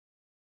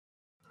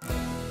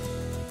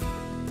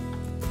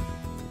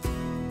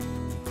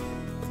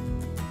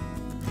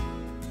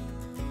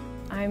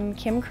I'm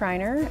Kim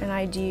Kreiner, and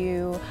I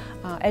do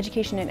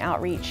education and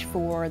outreach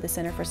for the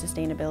Center for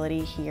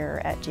Sustainability here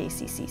at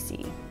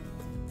JCCC.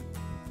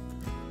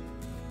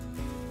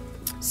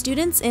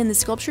 Students in the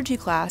Sculpture 2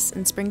 class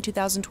in spring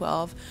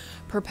 2012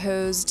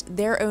 proposed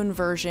their own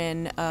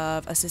version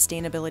of a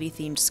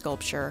sustainability-themed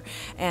sculpture,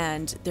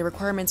 and the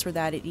requirements were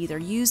that it either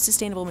used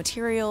sustainable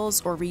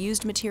materials or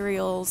reused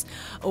materials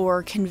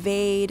or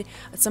conveyed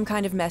some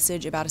kind of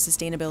message about a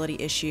sustainability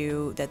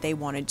issue that they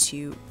wanted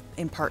to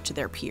impart to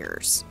their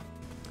peers.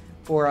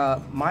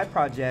 For my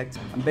project,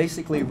 I'm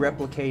basically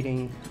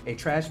replicating a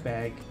trash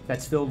bag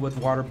that's filled with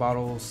water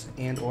bottles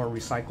and or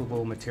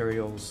recyclable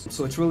materials.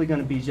 So it's really going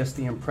to be just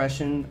the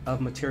impression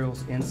of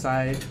materials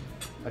inside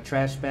a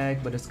trash bag,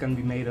 but it's going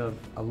to be made of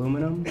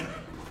aluminum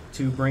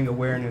to bring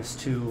awareness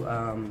to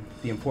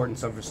the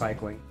importance of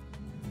recycling.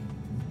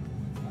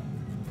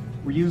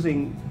 We're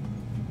using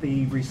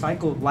the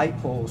recycled light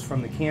poles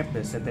from the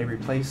campus that they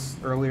replaced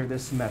earlier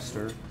this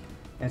semester,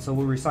 and so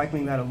we're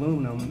recycling that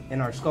aluminum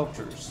in our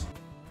sculptures.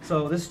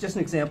 So this is just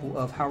an example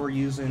of how we're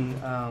using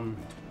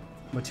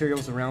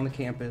materials around the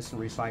campus and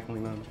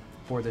recycling them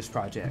for this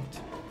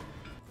project.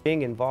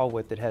 Being involved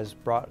with it has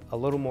brought a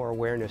little more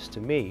awareness to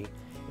me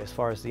as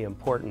far as the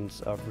importance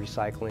of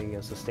recycling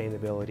and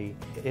sustainability.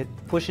 It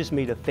pushes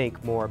me to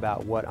think more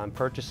about what I'm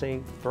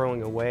purchasing,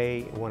 throwing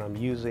away, what I'm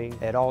using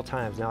at all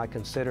times. Now I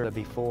consider the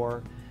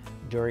before,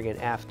 during, and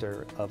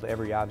after of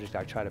every object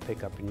I try to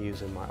pick up and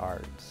use in my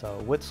art. So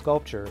with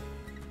sculpture,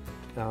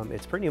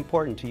 it's pretty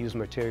important to use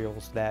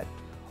materials that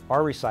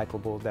are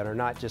recyclable, that are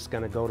not just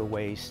going to go to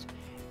waste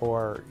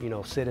or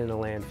sit in a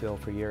landfill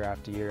for year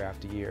after year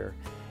after year.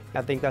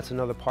 I think that's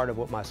another part of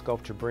what my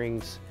sculpture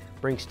brings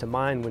to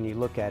mind when you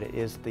look at it,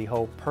 is the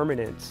whole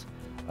permanence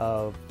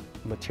of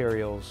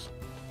materials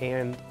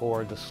and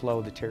or the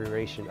slow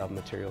deterioration of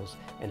materials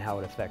and how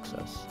it affects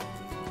us.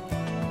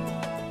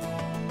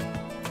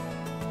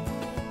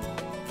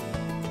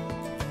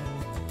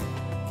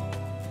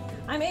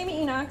 I'm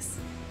Amy Enox,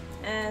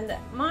 and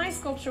my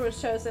sculpture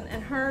was chosen,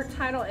 and her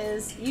title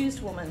is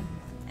Used Woman.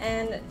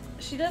 And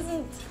she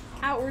doesn't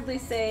outwardly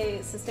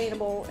say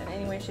sustainable in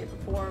any way, shape,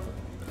 or form.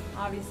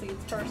 Obviously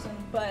it's person,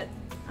 but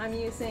I'm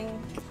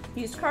using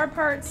used car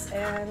parts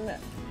and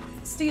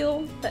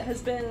steel that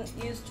has been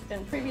used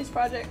in previous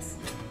projects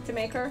to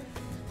make her.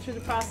 Through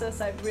the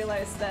process, I've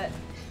realized that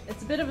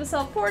it's a bit of a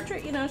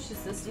self-portrait,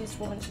 she's this used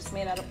woman, she's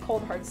made out of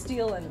cold hard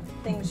steel and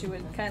things you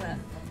would kind of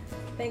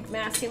think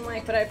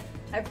masculine-like, but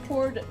I've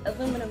poured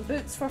aluminum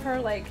boots for her,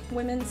 like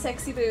women's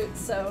sexy boots,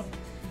 so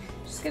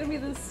she's gonna be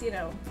this,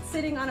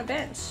 sitting on a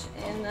bench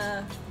in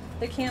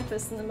the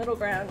campus in the middle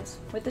ground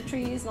with the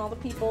trees and all the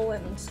people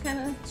and just kind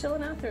of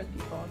chilling out there with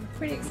people. I'm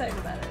pretty excited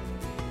about it.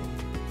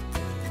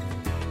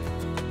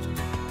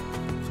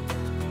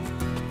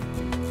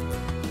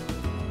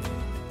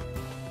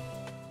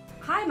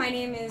 Hi, my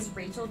name is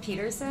Rachel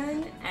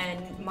Peterson,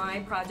 and my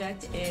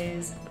project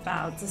is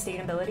about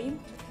sustainability.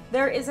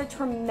 There is a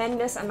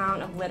tremendous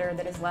amount of litter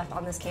that is left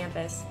on this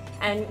campus,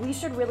 and we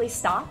should really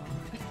stop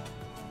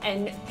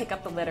and pick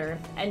up the litter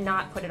and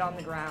not put it on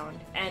the ground.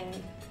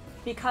 And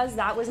because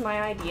that was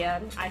my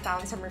idea, I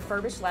found some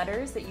refurbished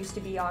letters that used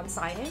to be on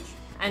signage,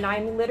 and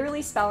I'm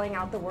literally spelling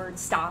out the word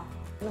stop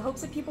in the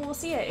hopes that people will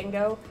see it and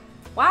go,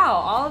 wow,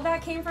 all of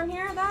that came from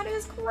here? That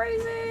is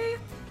crazy.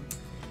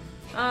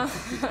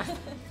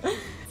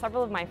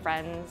 Several of my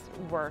friends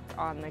work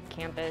on the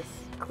campus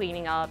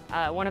cleaning up.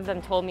 One of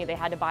them told me they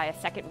had to buy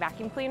a second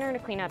vacuum cleaner to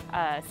clean up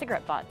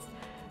cigarette butts.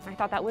 And I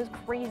thought that was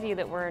crazy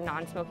that we're a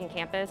non-smoking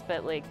campus,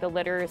 but the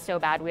litter is so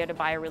bad we had to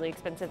buy a really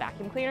expensive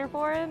vacuum cleaner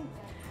for it.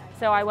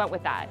 So I went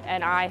with that,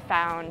 and I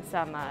found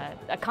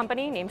a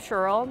company named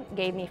Sherrill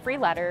gave me free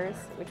letters,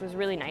 which was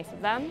really nice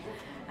of them,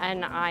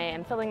 and I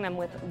am filling them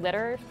with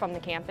litter from the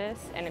campus,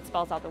 and it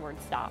spells out the word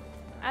stop,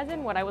 as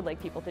in what I would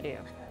like people to do,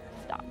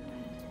 stop.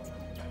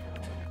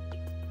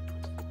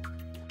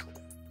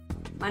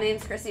 My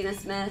name's Christina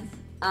Smith.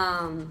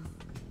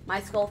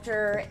 My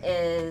sculpture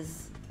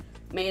is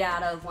made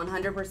out of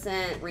 100%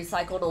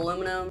 recycled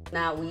aluminum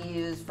that we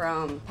use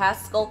from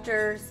past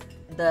sculptures.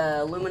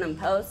 The aluminum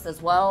posts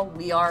as well,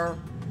 we are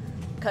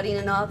cutting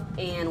it up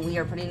and we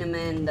are putting them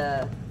in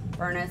the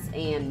furnace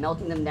and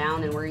melting them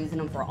down, and we're using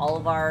them for all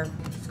of our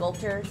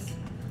sculptures.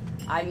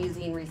 I'm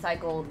using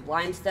recycled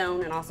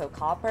limestone and also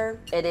copper.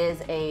 It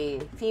is a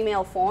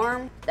female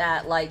form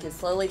that is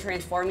slowly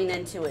transforming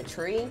into a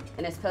tree,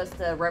 and it's supposed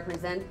to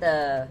represent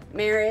the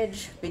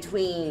marriage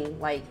between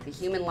the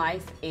human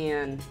life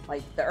and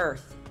the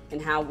earth,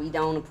 and how we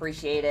don't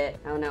appreciate it.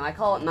 I don't know, I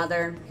call it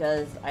Mother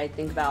because I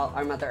think about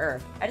our Mother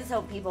Earth. I just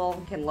hope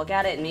people can look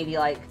at it and maybe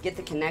get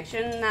the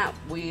connection that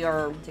we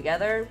are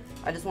together.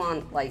 I just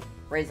want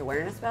raise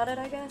awareness about it,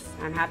 I guess.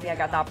 I'm happy I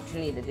got the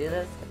opportunity to do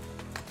this.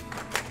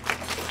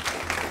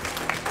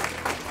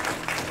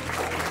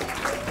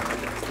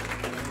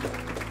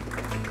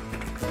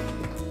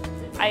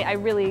 I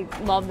really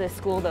love this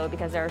school though,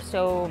 because there are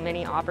so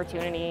many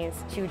opportunities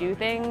to do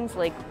things.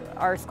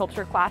 Our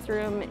sculpture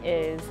classroom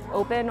is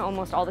open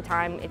almost all the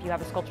time if you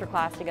have a sculpture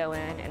class to go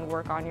in and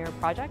work on your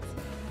projects.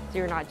 so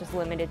you're not just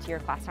limited to your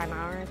class time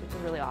hours, which is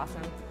really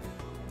awesome.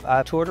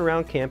 I toured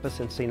around campus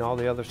and seen all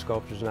the other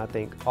sculptures, and I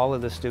think all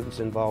of the students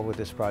involved with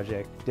this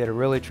project did a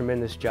really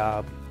tremendous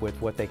job with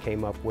what they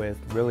came up with.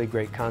 Really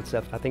great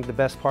concept. I think the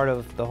best part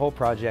of the whole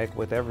project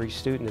with every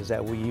student is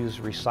that we use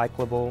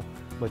recyclable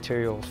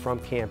materials from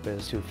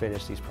campus to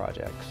finish these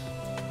projects.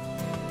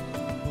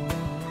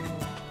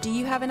 Do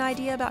you have an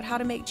idea about how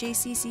to make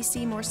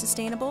JCCC more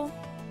sustainable?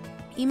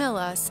 Email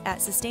us at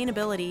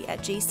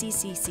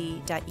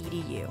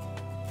sustainability@jccc.edu.